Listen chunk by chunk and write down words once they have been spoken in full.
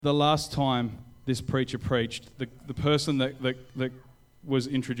The last time this preacher preached, the person that was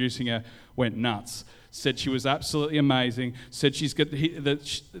introducing her went nuts. Said she was absolutely amazing. Said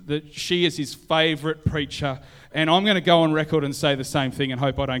that she is his favourite preacher. And I'm going to go on record and say the same thing and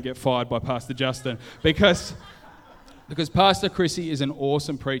hope I don't get fired by Pastor Justin. Because Pastor Chrissy is an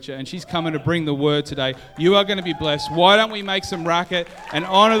awesome preacher and she's coming to bring the word today. You are going to be blessed. Why don't we make some racket and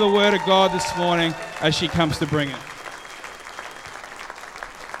honour the word of God this morning as she comes to bring it.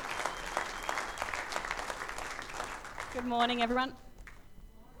 Good morning, everyone.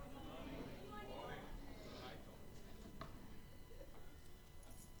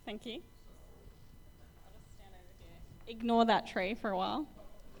 Thank you. I'll just stand over here. Ignore that tree for a while.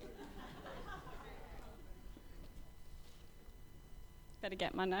 Better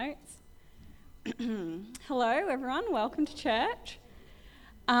get my notes. Hello, everyone. Welcome to church.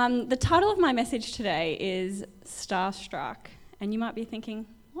 The title of my message today is Starstruck. And you might be thinking,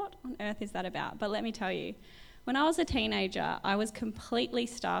 what on earth is that about? But let me tell you. When I was a teenager, I was completely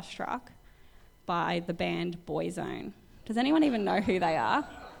starstruck by the band Boyzone. Does anyone even know who they are?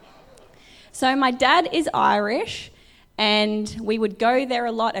 So my dad is Irish, and we would go there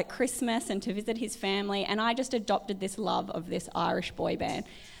a lot at Christmas and to visit his family, and I just adopted this love of this Irish boy band.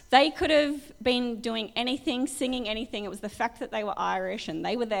 They could have been doing anything, singing anything. It was the fact that they were Irish and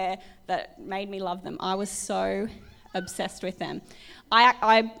they were there that made me love them. I was so obsessed with them.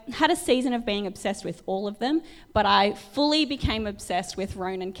 I had a season of being obsessed with all of them, but I fully became obsessed with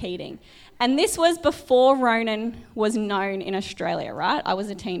Ronan Keating. And this was before Ronan was known in Australia, right? I was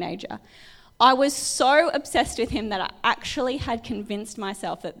a teenager. I was so obsessed with him that I actually had convinced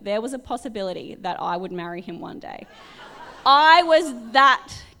myself that there was a possibility that I would marry him one day. I was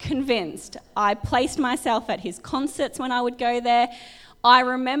that convinced. I placed myself at his concerts when I would go there. I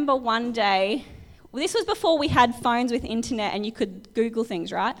remember one day, this was before we had phones with internet and you could Google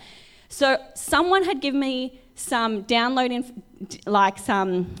things, right? So someone had given me some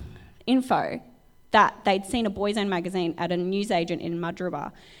some info that they'd seen a Boyzone magazine at a newsagent in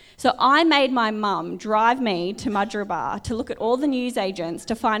Mudgeeraba. So I made my mum drive me to Mudgeeraba to look at all the newsagents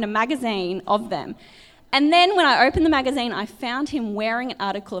to find a magazine of them. And then when I opened the magazine, I found him wearing an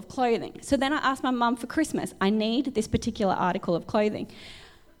article of clothing. So then I asked my mum for Christmas, I need this particular article of clothing.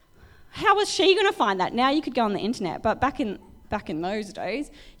 How was she going to find that? Now you could go on the internet, but back in those days,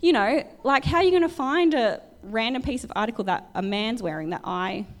 you know, like how are you going to find a random piece of article that a man's wearing that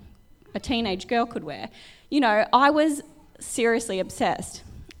a teenage girl could wear? You know, I was seriously obsessed.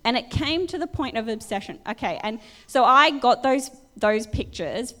 And it came to the point of obsession. Okay, and so I got those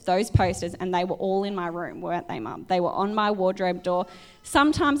pictures, those posters, and they were all in my room, weren't they, Mum? They were on my wardrobe door.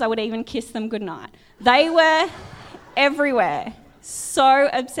 Sometimes I would even kiss them goodnight. They were everywhere. So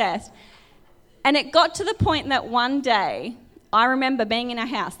obsessed. And it got to the point that one day, I remember being in a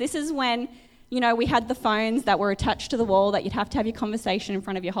house. This is when, you know, we had the phones that were attached to the wall that you'd have to have your conversation in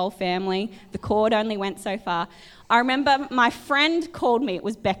front of your whole family. The cord only went so far. I remember my friend called me. It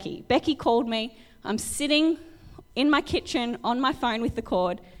was Becky. Becky called me. I'm sitting in my kitchen on my phone with the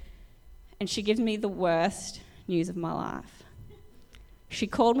cord, and she gives me the worst news of my life. She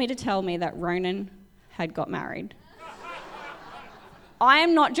called me to tell me that Ronan had got married. I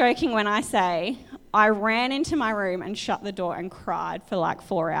am not joking when I say I ran into my room and shut the door and cried for like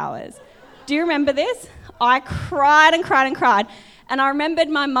 4 hours. Do you remember this? I cried and cried and cried. And I remembered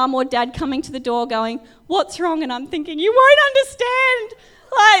my mum or dad coming to the door going, "What's wrong?" And I'm thinking, you won't understand.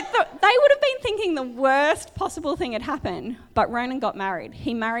 Like, they would have been thinking the worst possible thing had happened. But Ronan got married.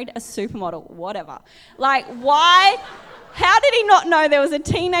 He married a supermodel, whatever. Like, why? How did he not know there was a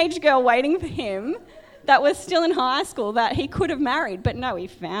teenage girl waiting for him that was still in high school that he could have married? But no, he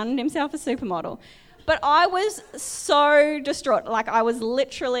found himself a supermodel. But I was so distraught. Like, I was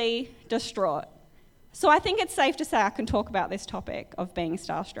literally distraught. So I think it's safe to say I can talk about this topic of being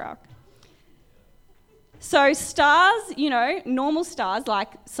starstruck. So stars, you know, normal stars like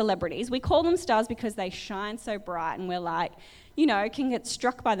celebrities, we call them stars because they shine so bright and we're like, you know, can get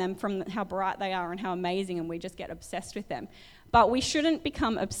struck by them from how bright they are and how amazing, and we just get obsessed with them. But we shouldn't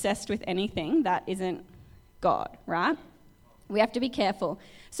become obsessed with anything that isn't God, right? We have to be careful.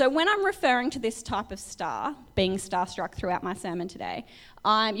 So when I'm referring to this type of star, being starstruck throughout my sermon today,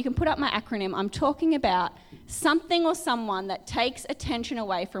 you can put up my acronym. I'm talking about something or someone that takes attention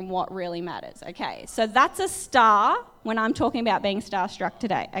away from what really matters. Okay, so that's a star when I'm talking about being starstruck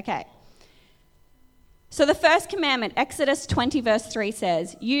today. Okay. So the first commandment, Exodus 20 verse 3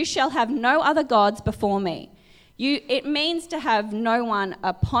 says, "You shall have no other gods before me." It means to have no one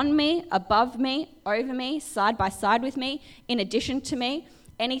upon me, above me, over me, side by side with me, in addition to me,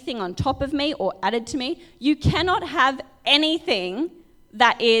 anything on top of me or added to me. You cannot have anything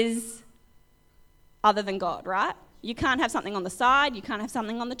that is other than God, right? You can't have something on the side, you can't have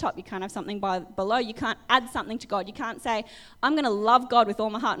something on the top, you can't have something below, you can't add something to God. You can't say, I'm going to love God with all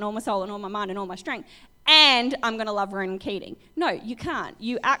my heart and all my soul and all my mind and all my strength, and I'm going to love Ronan Keating. No, you can't.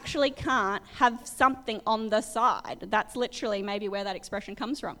 You actually can't have something on the side. That's literally maybe where that expression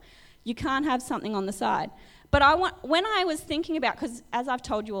comes from. You can't have something on the side. But when I was thinking about, because as I've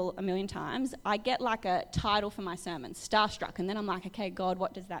told you all a million times, I get like a title for my sermon, Starstruck, and then I'm like, okay, God,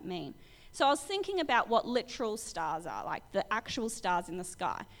 what does that mean? So I was thinking about what literal stars are, like the actual stars in the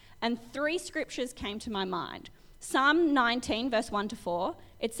sky. And 3 scriptures came to my mind. Psalm 19, verse 1-4,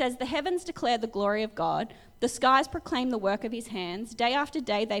 it says, the heavens declare the glory of God, the skies proclaim the work of his hands, day after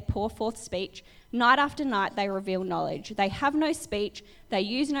day they pour forth speech, night after night they reveal knowledge. They have no speech, they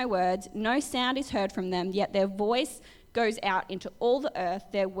use no words, no sound is heard from them, yet their voice goes out into all the earth,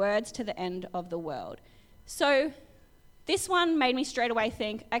 their words to the end of the world. So this one made me straight away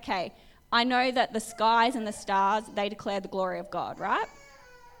think, okay, I know that the skies and the stars, they declare the glory of God, right?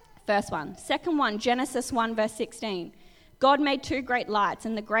 First one. Second one, Genesis 1, verse 16. God made 2 great lights,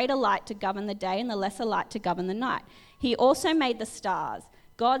 and the greater light to govern the day and the lesser light to govern the night. He also made the stars.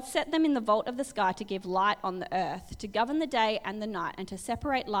 God set them in the vault of the sky to give light on the earth, to govern the day and the night, and to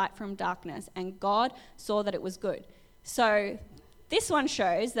separate light from darkness. And God saw that it was good. So this one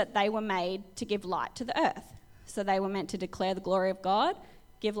shows that they were made to give light to the earth. So they were meant to declare the glory of God,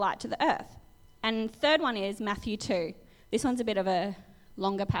 give light to the earth. And third one is Matthew 2. This one's a bit of a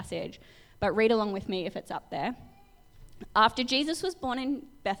longer passage, but read along with me if it's up there. After Jesus was born in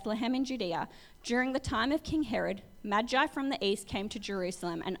Bethlehem in Judea, during the time of King Herod, Magi from the east came to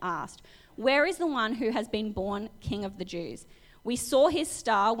Jerusalem and asked, "Where is the one who has been born King of the Jews? We saw his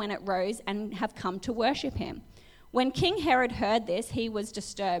star when it rose and have come to worship him." When King Herod heard this, he was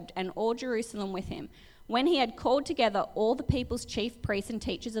disturbed, and all Jerusalem with him. When he had called together all the people's chief priests and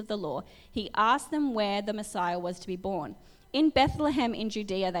teachers of the law, he asked them where the Messiah was to be born. "In Bethlehem in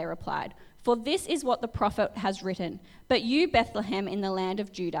Judea," they replied, "for this is what the prophet has written. But you, Bethlehem, in the land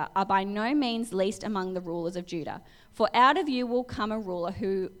of Judah, are by no means least among the rulers of Judah. For out of you will come a ruler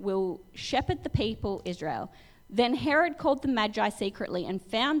who will shepherd the people Israel." Then Herod called the Magi secretly and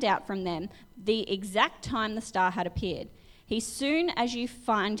found out from them the exact time the star had appeared. "He, soon as you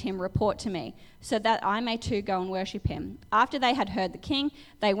find him, report to me, so that I may too go and worship him." After they had heard the king,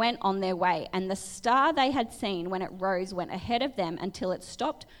 they went on their way, and the star they had seen when it rose went ahead of them until it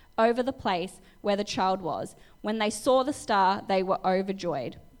stopped over the place where the child was. When they saw the star, they were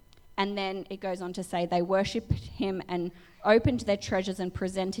overjoyed. And then it goes on to say they worshipped him and opened their treasures and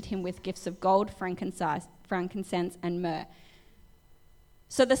presented him with gifts of gold, frankincense, and myrrh.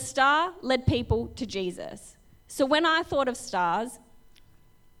 So the star led people to Jesus. So when I thought of stars,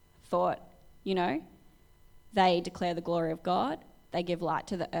 they declare the glory of God, they give light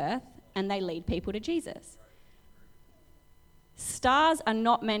to the earth, and they lead people to Jesus. Stars are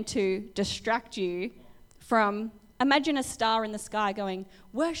not meant to distract you from, imagine a star in the sky going,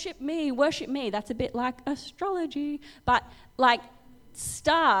 worship me, worship me. That's a bit like astrology. But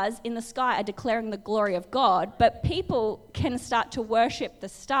stars in the sky are declaring the glory of God, but people can start to worship the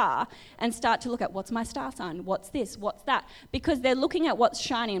star and start to look at, what's my star sign? What's this? What's that? Because they're looking at what's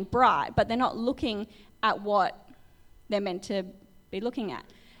shiny and bright, but they're not looking at what they're meant to be looking at.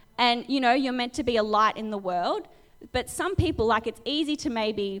 And, you're meant to be a light in the world, but some people, it's easy to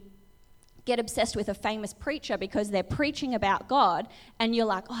maybe get obsessed with a famous preacher because they're preaching about God, and you're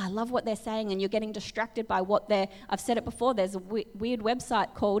like, oh, I love what they're saying, and you're getting distracted by I've said it before, there's a weird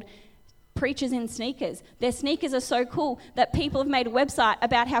website called Preachers in Sneakers. Their sneakers are so cool that people have made a website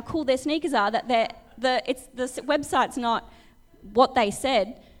about how cool their sneakers are, that the website's not what they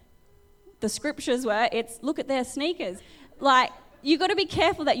said the scriptures were, it's look at their sneakers. You got to be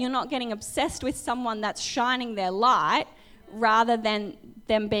careful that you're not getting obsessed with someone that's shining their light rather than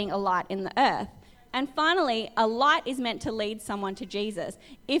them being a light in the earth. And finally, a light is meant to lead someone to Jesus.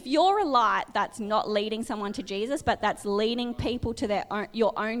 If you're a light that's not leading someone to Jesus, but that's leading people to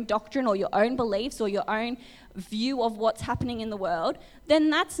your own doctrine or your own beliefs or your own view of what's happening in the world,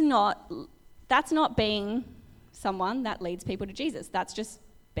 then that's not being someone that leads people to Jesus. That's just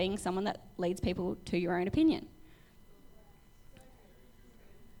being someone that leads people to your own opinion.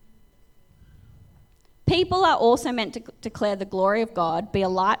 People are also meant to declare the glory of God, be a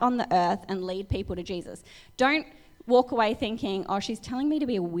light on the earth, and lead people to Jesus. Don't walk away thinking, oh, she's telling me to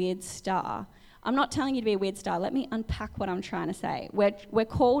be a weird star. I'm not telling you to be a weird star. Let me unpack what I'm trying to say. We're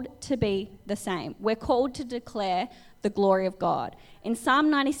called to be the same. We're called to declare the glory of God. In Psalm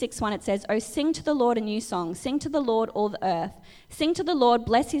 96:1 it says, "Oh, sing to the Lord a new song. Sing to the Lord, all the earth. Sing to the Lord,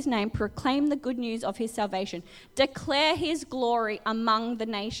 bless his name, proclaim the good news of his salvation. Declare his glory among the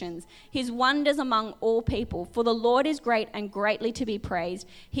nations, his wonders among all people. For the Lord is great and greatly to be praised.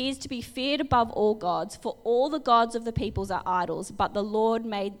 He is to be feared above all gods, for all the gods of the peoples are idols, but the Lord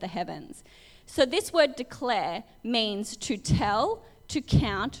made the heavens." So this word declare means to tell, to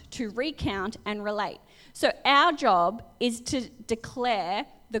count, to recount, and relate. So our job is to declare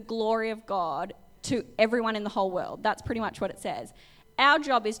the glory of God to everyone in the whole world. That's pretty much what it says. Our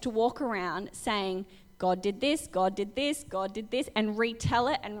job is to walk around saying, God did this, God did this, God did this, and retell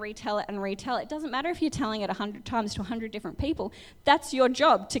it and retell it and retell it. It doesn't matter if you're telling it 100 times to 100 different people. That's your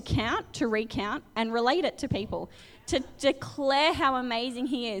job, to count, to recount, and relate it to people. To declare how amazing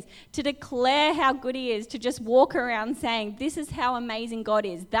he is, to declare how good he is, to just walk around saying, this is how amazing God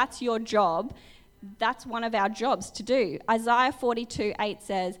is. That's your job. That's one of our jobs to do. Isaiah 42:8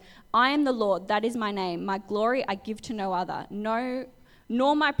 says, "I am the Lord, that is my name. My glory I give to no other, nor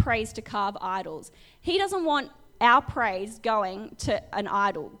my praise to carve idols." He doesn't want our praise going to an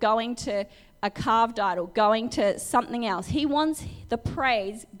idol, going to a carved idol, going to something else. He wants the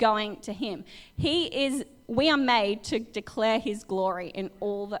praise going to him. We are made to declare his glory in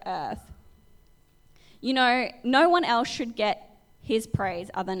all the earth. You know, no one else should get his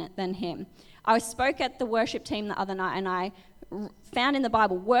praise other than him. I spoke at the worship team the other night and I found in the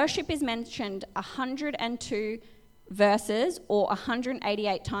Bible, worship is mentioned 102 verses or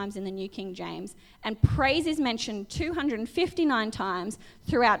 188 times in the New King James, and praise is mentioned 259 times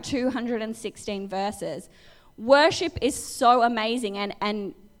throughout 216 verses. Worship is so amazing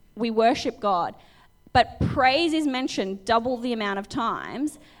and we worship God, but praise is mentioned double the amount of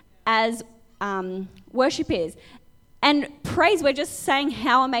times as worship is. And praise, we're just saying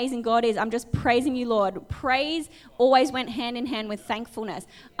how amazing God is. I'm just praising you, Lord. Praise always went hand in hand with thankfulness.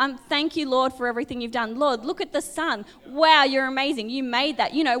 Thank you, Lord, for everything you've done. Lord, look at the sun. Wow, you're amazing. You made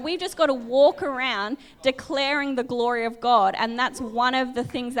that. You know, we've just got to walk around declaring the glory of God, and that's one of the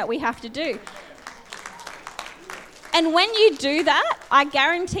things that we have to do. And when you do that, I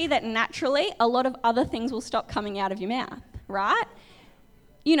guarantee that naturally a lot of other things will stop coming out of your mouth, right?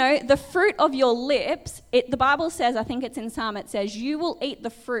 You know, the fruit of your lips, the Bible says, I think it's in Psalm, it says, you will eat the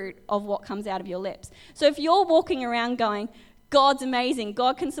fruit of what comes out of your lips. So if you're walking around going, God's amazing,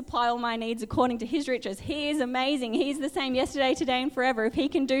 God can supply all my needs according to his riches, he is amazing, he's the same yesterday, today, and forever. If he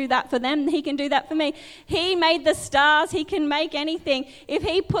can do that for them, he can do that for me. He made the stars, he can make anything. If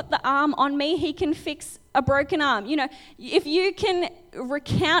he put the arm on me, he can fix a broken arm. You know, if you can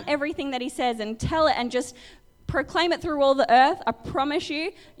recount everything that he says and tell it and just proclaim it through all the earth, I promise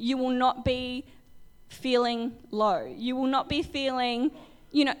you, you will not be feeling low. You will not be feeling,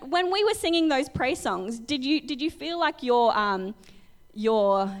 you know, when we were singing those praise songs, did you feel like your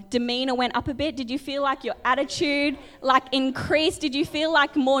demeanor went up a bit? Did you feel like your attitude increased? Did you feel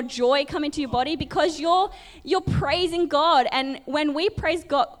like more joy come into your body? Because you're praising God, and when we praise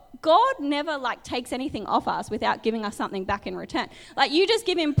God, God never takes anything off us without giving us something back in return. You just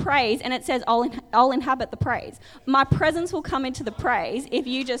give him praise and it says, I'll inhabit the praise. My presence will come into the praise if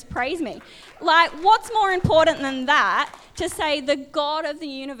you just praise me. What's more important than that, to say the God of the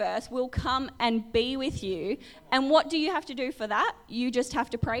universe will come and be with you, and what do you have to do for that? You just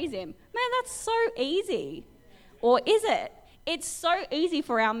have to praise him. Man, that's so easy. Or is it? It's so easy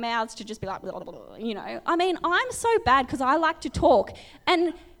for our mouths to just be like, blah, blah, blah, you know. I mean, I'm so bad because I like to talk,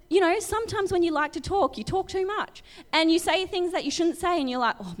 and you know, sometimes when you like to talk, you talk too much. And you say things that you shouldn't say, and you're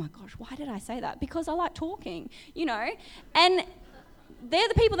like, oh my gosh, why did I say that? Because I like talking, you know. And they're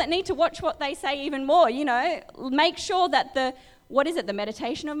the people that need to watch what they say even more, you know. Make sure that the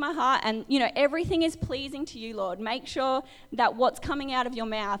meditation of my heart, and, you know, everything is pleasing to you, Lord. Make sure that what's coming out of your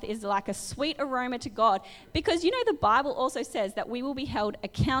mouth is like a sweet aroma to God. Because, you know, the Bible also says that we will be held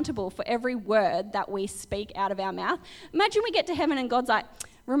accountable for every word that we speak out of our mouth. Imagine we get to heaven and God's like,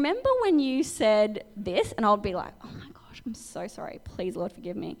 remember when you said this? And I'll be like, oh my gosh, I'm so sorry. Please, Lord,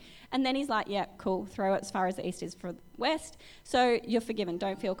 forgive me. And then he's like, yeah, cool. Throw it as far as the east is from the west. So you're forgiven.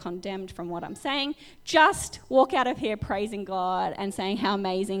 Don't feel condemned from what I'm saying. Just walk out of here praising God and saying how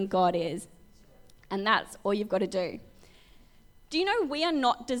amazing God is. And that's all you've got to do. Do you know we are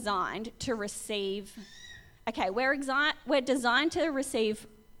not designed to receive... Okay, we're designed to receive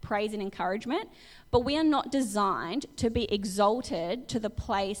praise and encouragement, but we are not designed to be exalted to the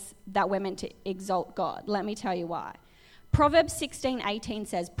place that we're meant to exalt God. Let me tell you why. Proverbs 16:18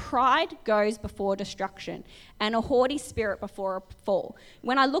 says, pride goes before destruction and a haughty spirit before a fall.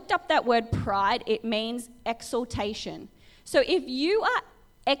 When I looked up that word pride, it means exaltation. So if you are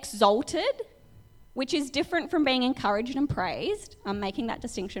exalted, which is different from being encouraged and praised, I'm making that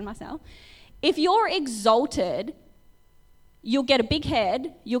distinction myself. If you're exalted, you'll get a big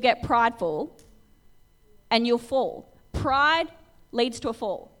head, you'll get prideful, and you'll fall. Pride leads to a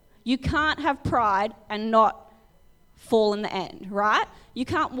fall. You can't have pride and not fall in the end, right? You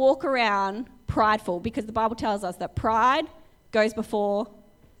can't walk around prideful because the Bible tells us that pride goes before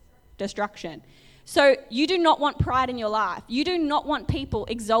destruction. So you do not want pride in your life. You do not want people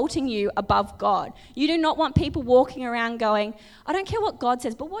exalting you above God. You do not want people walking around going, I don't care what God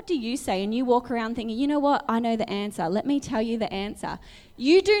says, but what do you say? And you walk around thinking, you know what? I know the answer. Let me tell you the answer.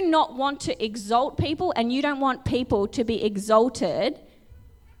 You do not want to exalt people, and you don't want people to be exalted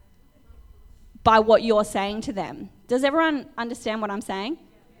by what you're saying to them. Does everyone understand what I'm saying?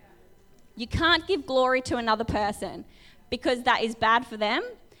 You can't give glory to another person because that is bad for them,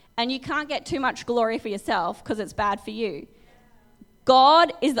 and you can't get too much glory for yourself because it's bad for you.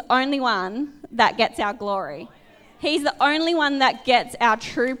 God is the only one that gets our glory. He's the only one that gets our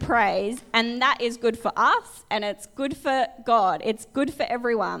true praise, and that is good for us, and it's good for God. It's good for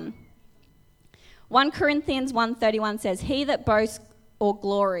everyone. 1 Corinthians 1:31 says, he that boasts or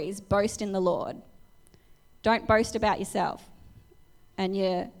glories, boast in the Lord. Don't boast about yourself and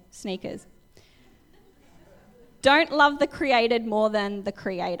your sneakers. Don't love the created more than the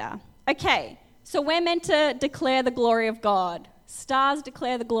creator. Okay, so we're meant to declare the glory of God. Stars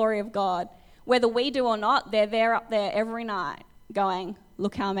declare the glory of God. Whether we do or not, they're there up there every night going,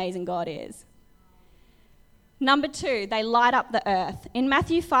 look how amazing God is. Number 2, they light up the earth. In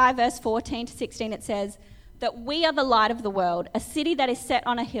Matthew 5, verse 14 to 16, it says that we are the light of the world. A city that is set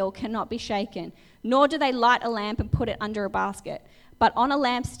on a hill cannot be shaken, nor do they light a lamp and put it under a basket, but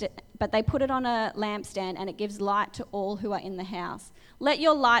they put it on a lampstand, and it gives light to all who are in the house. Let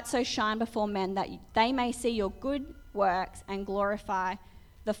your light so shine before men that they may see your good works and glorify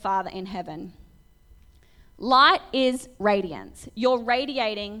the Father in heaven. Light is radiance. You're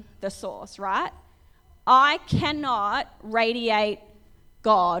radiating the source, right? I cannot radiate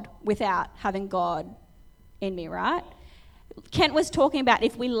God without having God in me, right? Kent was talking about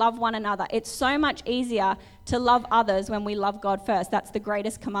if we love one another. It's so much easier to love others when we love God first. That's the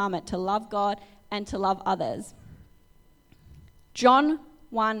greatest commandment, to love God and to love others. John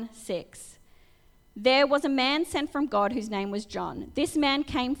 1:6. There was a man sent from God whose name was John. This man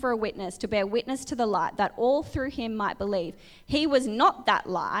came for a witness, to bear witness to the light, that all through him might believe. He was not that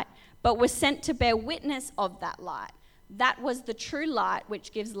light, but was sent to bear witness of that light. That was the true light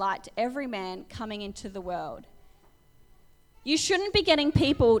which gives light to every man coming into the world. You shouldn't be getting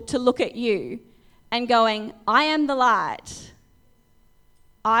people to look at you and going, I am the light.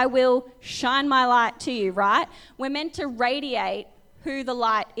 I will shine my light to you, right? We're meant to radiate who the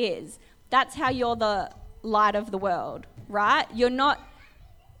light is. That's how you're the light of the world, right? You're not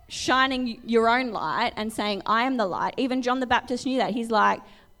shining your own light and saying, I am the light. Even John the Baptist knew that. He's like,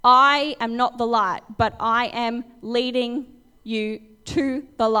 I am not the light, but I am leading you to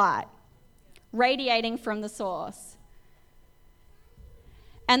the light, radiating from the source.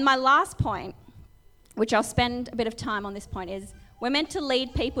 And my last point, which I'll spend a bit of time on this point, is we're meant to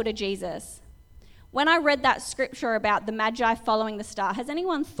lead people to Jesus. When I read that scripture about the Magi following the star, has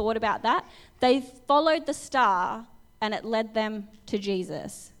anyone thought about that? They followed the star and it led them to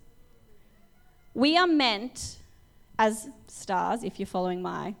Jesus. We are meant, as stars, if you're following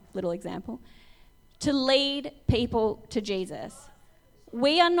my little example, to lead people to Jesus.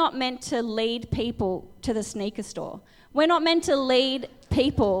 We are not meant to lead people to the sneaker store. We're not meant to lead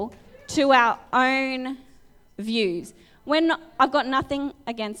people to our own views. I've got nothing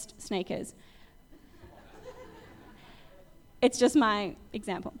against sneakers. It's just my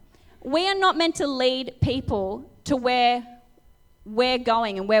example. We are not meant to lead people to where we're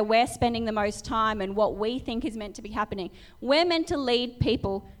going and where we're spending the most time and what we think is meant to be happening. We're meant to lead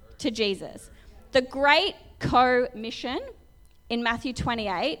people to Jesus. The Great Commission in Matthew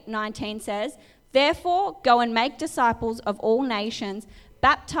 28:19 says, therefore, go and make disciples of all nations,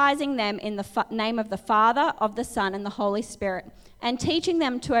 baptizing them in the name of the Father, of the Son, and the Holy Spirit, and teaching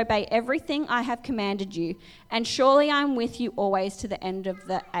them to obey everything I have commanded you. And surely I am with you always to the end of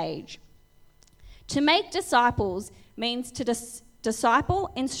the age. To make disciples means to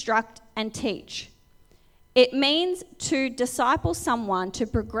disciple, instruct, and teach. It means to disciple someone to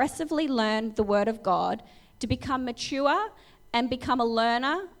progressively learn the Word of God, to become mature and become a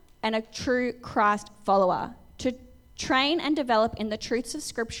learner and a true Christ follower, to train and develop in the truths of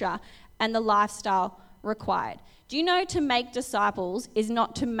Scripture and the lifestyle required. Do you know to make disciples is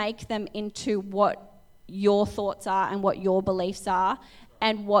not to make them into what your thoughts are and what your beliefs are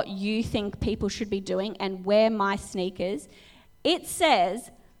and what you think people should be doing and wear my sneakers? It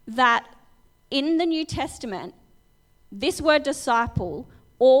says that in the New Testament, this word disciple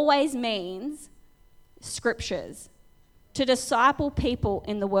always means scriptures. To disciple people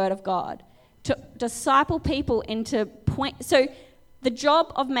in the Word of God. To disciple people into point. So the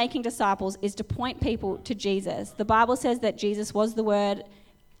job of making disciples is to point people to Jesus. The Bible says that Jesus was the Word.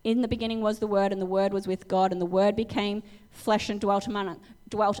 In the beginning was the Word, and the Word was with God, and the Word became flesh and dwelt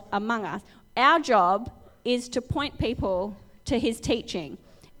among us. Our job is to point people to His teaching.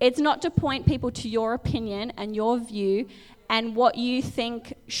 It's not to point people to your opinion and your view and what you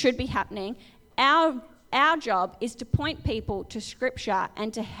think should be happening. Our job is to point people to Scripture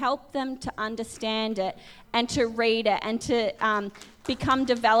and to help them to understand it and to read it and to become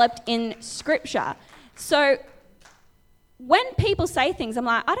developed in Scripture. So when people say things, I'm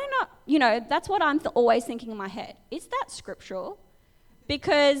like, I don't know, that's what I'm always thinking in my head. Is that scriptural?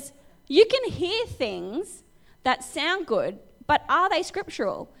 Because you can hear things that sound good, but are they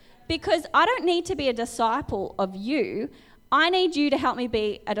scriptural? Because I don't need to be a disciple of you. I need you to help me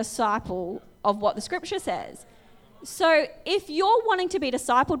be a disciple of what the Scripture says. So if you're wanting to be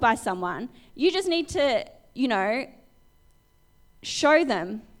discipled by someone, you just need to, show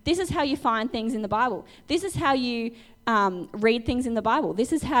them this is how you find things in the Bible. This is how you read things in the Bible.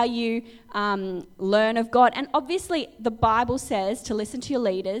 This is how you learn of God. And obviously the Bible says to listen to your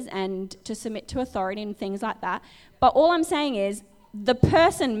leaders and to submit to authority and things like that. But all I'm saying is the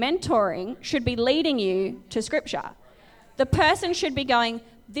person mentoring should be leading you to Scripture. The person should be going,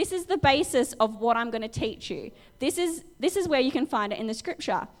 this is the basis of what I'm going to teach you. This is where you can find it in the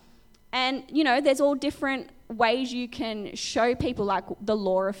Scripture. And, there's all different ways you can show people, like the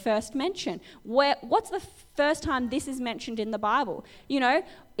law of first mention. What's the first time this is mentioned in the Bible?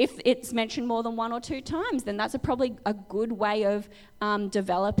 If it's mentioned more than 1 or 2 times, then that's probably a good way of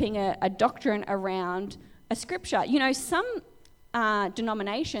developing a doctrine around a Scripture. Some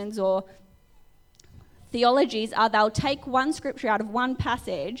denominations or theologies are they'll take one scripture out of one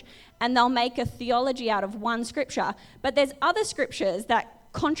passage and they'll make a theology out of one scripture. But there's other scriptures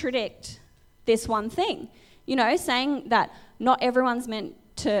that contradict this one thing. Saying that not everyone's meant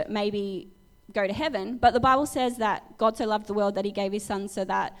to maybe go to heaven, but the Bible says that God so loved the world that He gave His Son so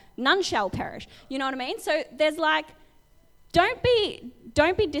that none shall perish. You know what I mean? So there's don't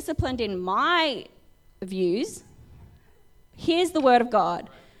be disciplined in my views. Here's the Word of God.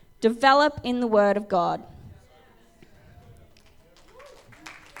 Develop in the Word of God.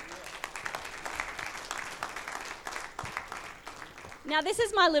 Now, this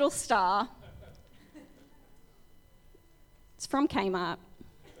is my little star. It's from Kmart.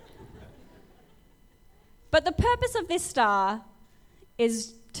 But the purpose of this star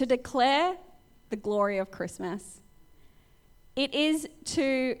is to declare the glory of Christmas. It is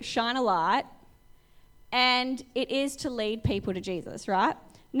to shine a light, and it is to lead people to Jesus, right?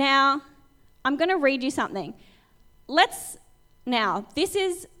 Now, I'm going to read you something. This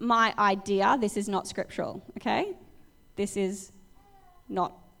is my idea. This is not scriptural, okay? This is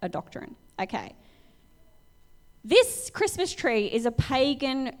not a doctrine, okay? This Christmas tree is a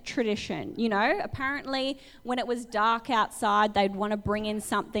pagan tradition. Apparently when it was dark outside, they'd want to bring in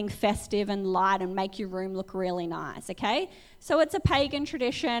something festive and light and make your room look really nice, okay? So it's a pagan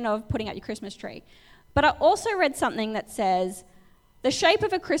tradition of putting out your Christmas tree. But I also read something that says, the shape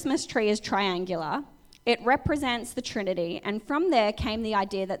of a Christmas tree is triangular. It represents the Trinity, and from there came the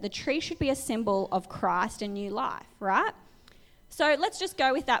idea that the tree should be a symbol of Christ and new life, right? So let's just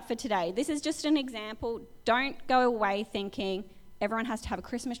go with that for today. This is just an example. Don't go away thinking everyone has to have a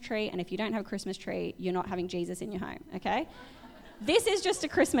Christmas tree, and if you don't have a Christmas tree, you're not having Jesus in your home, okay? This is just a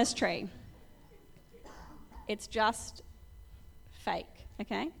Christmas tree. It's just fake,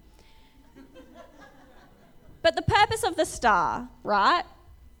 okay? But the purpose of the star, right,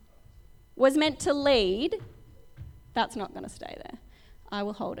 was meant to lead. That's not going to stay there. I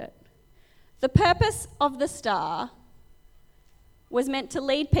will hold it. The purpose of the star was meant to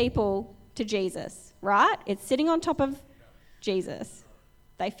lead people to Jesus, right? It's sitting on top of Jesus.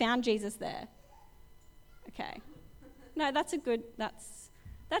 They found Jesus there. Okay. No, that's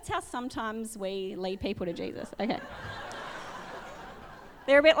how sometimes we lead people to Jesus. Okay.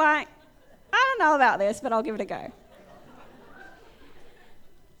 They're a bit like, I don't know about this, but I'll give it a go.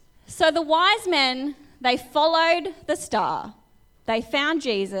 So the wise men, they followed the star. They found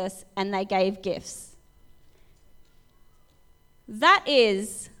Jesus and they gave gifts. That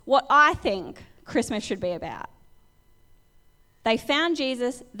is what I think Christmas should be about. They found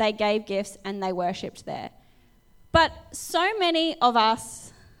Jesus, they gave gifts, and they worshipped there. But so many of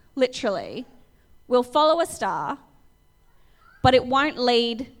us, literally, will follow a star, but it won't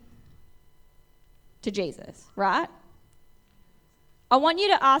lead to Jesus, right? I want you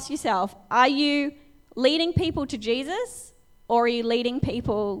to ask yourself, are you leading people to Jesus, or are you leading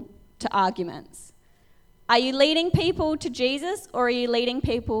people to arguments? Are you leading people to Jesus, or are you leading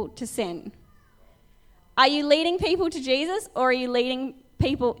people to sin? Are you leading people to Jesus, or are you leading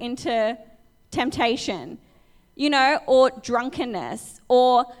people into temptation, or drunkenness?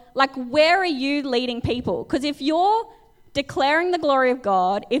 Or, where are you leading people? Because if you're declaring the glory of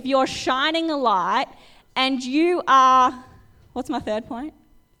God, if you're shining a light, and you are... What's my third point?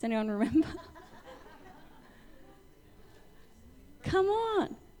 Does anyone remember? Come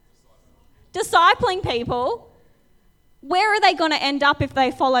on. Discipling people, where are they going to end up if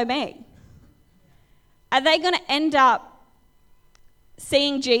they follow me? Are they going to end up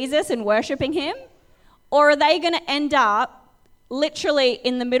seeing Jesus and worshipping him? Or are they going to end up literally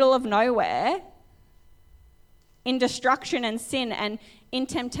in the middle of nowhere, in destruction and sin and in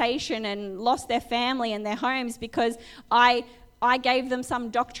temptation, and lost their family and their homes because I gave them some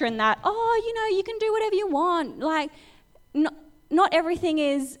doctrine that, you can do whatever you want. Not everything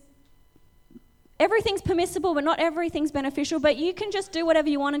is... Everything's permissible, but not everything's beneficial. But you can just do whatever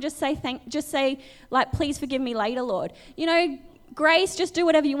you want and just say, please forgive me later, Lord. Grace, just do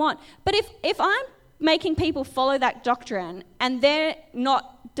whatever you want. But if I'm making people follow that doctrine and they're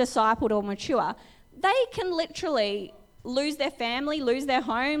not discipled or mature, they can literally lose their family, lose their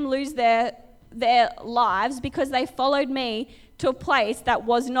home, lose their lives because they followed me to a place that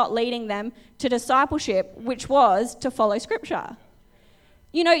was not leading them to discipleship, which was to follow Scripture.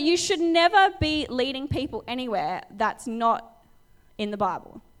 You should never be leading people anywhere that's not in the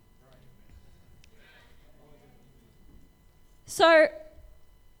Bible. So,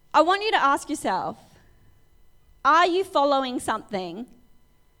 I want you to ask yourself, are you following something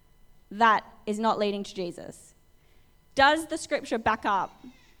that is not leading to Jesus? Does the Scripture back up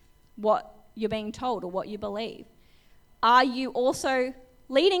what you're being told or what you believe? Are you also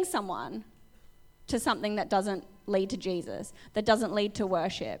leading someone to something that doesn't lead to Jesus, that doesn't lead to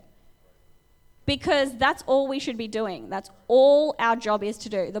worship? Because that's all we should be doing. That's all our job is to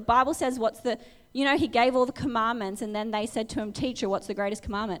do. The Bible says he gave all the commandments, and then they said to him, "Teacher, what's the greatest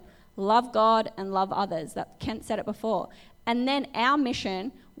commandment?" Love God and love others. That Kent said it before. And then our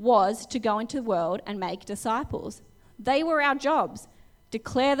mission was to go into the world and make disciples. They were our jobs.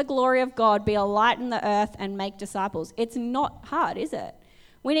 Declare the glory of God, be a light in the earth, and make disciples. It's not hard, is it?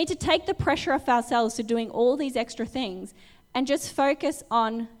 We need to take the pressure off ourselves to doing all these extra things and just focus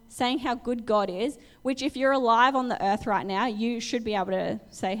on saying how good God is, which if you're alive on the earth right now, you should be able to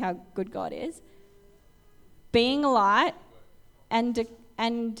say how good God is. Being a light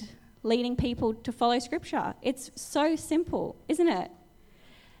and leading people to follow Scripture. It's so simple, isn't it?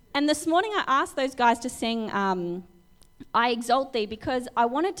 And this morning I asked those guys to sing I Exalt Thee because I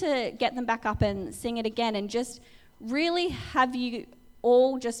wanted to get them back up and sing it again and just really have you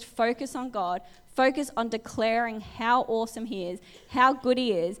all just focus on God, focus on declaring how awesome he is, how good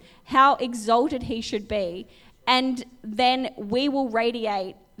he is, how exalted he should be, and then we will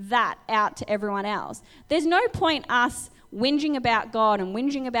radiate that out to everyone else. There's no point us whinging about God and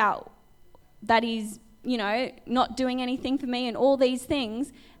whinging about that he's, not doing anything for me and all these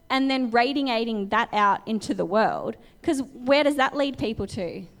things, and then radiating that out into the world. Because where does that lead people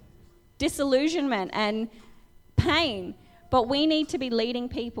to? Disillusionment and pain. But we need to be leading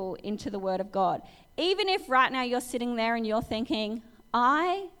people into the Word of God. Even if right now you're sitting there and you're thinking,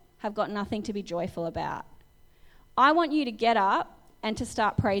 I have got nothing to be joyful about. I want you to get up and to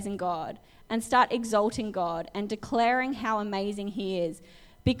start praising God and start exalting God and declaring how amazing he is.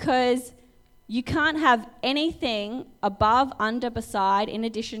 Because you can't have anything above, under, beside, in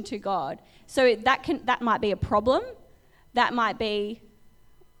addition to God. So that might be a problem. That might be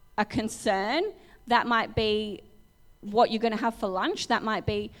a concern. That might be what you're going to have for lunch. That might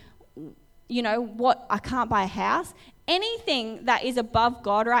be, what I can't buy a house. Anything that is above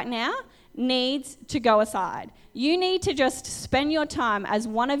God right now needs to go aside. You need to just spend your time as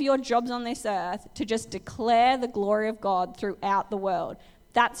one of your jobs on this earth to just declare the glory of God throughout the world.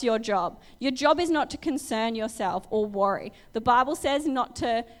 That's your job. Your job is not to concern yourself or worry. The Bible says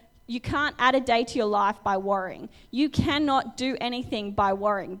you can't add a day to your life by worrying. You cannot do anything by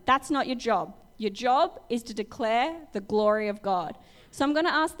worrying. That's not your job. Your job is to declare the glory of God. So I'm going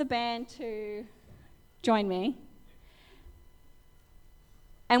to ask the band to join me.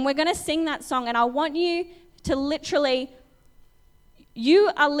 And we're going to sing that song. And I want you to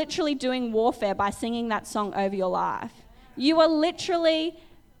you are literally doing warfare by singing that song over your life. You are literally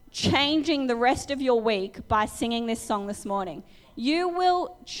changing the rest of your week by singing this song this morning. You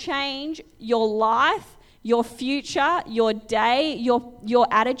will change your life, your future, your day, your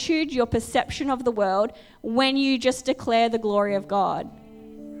attitude, your perception of the world when you just declare the glory of God.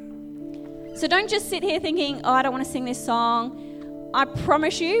 So don't just sit here thinking, oh, I don't want to sing this song. I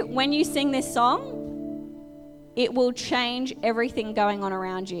promise you, when you sing this song, it will change everything going on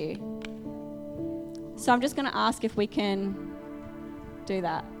around you. So I'm just going to ask if we can do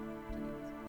that.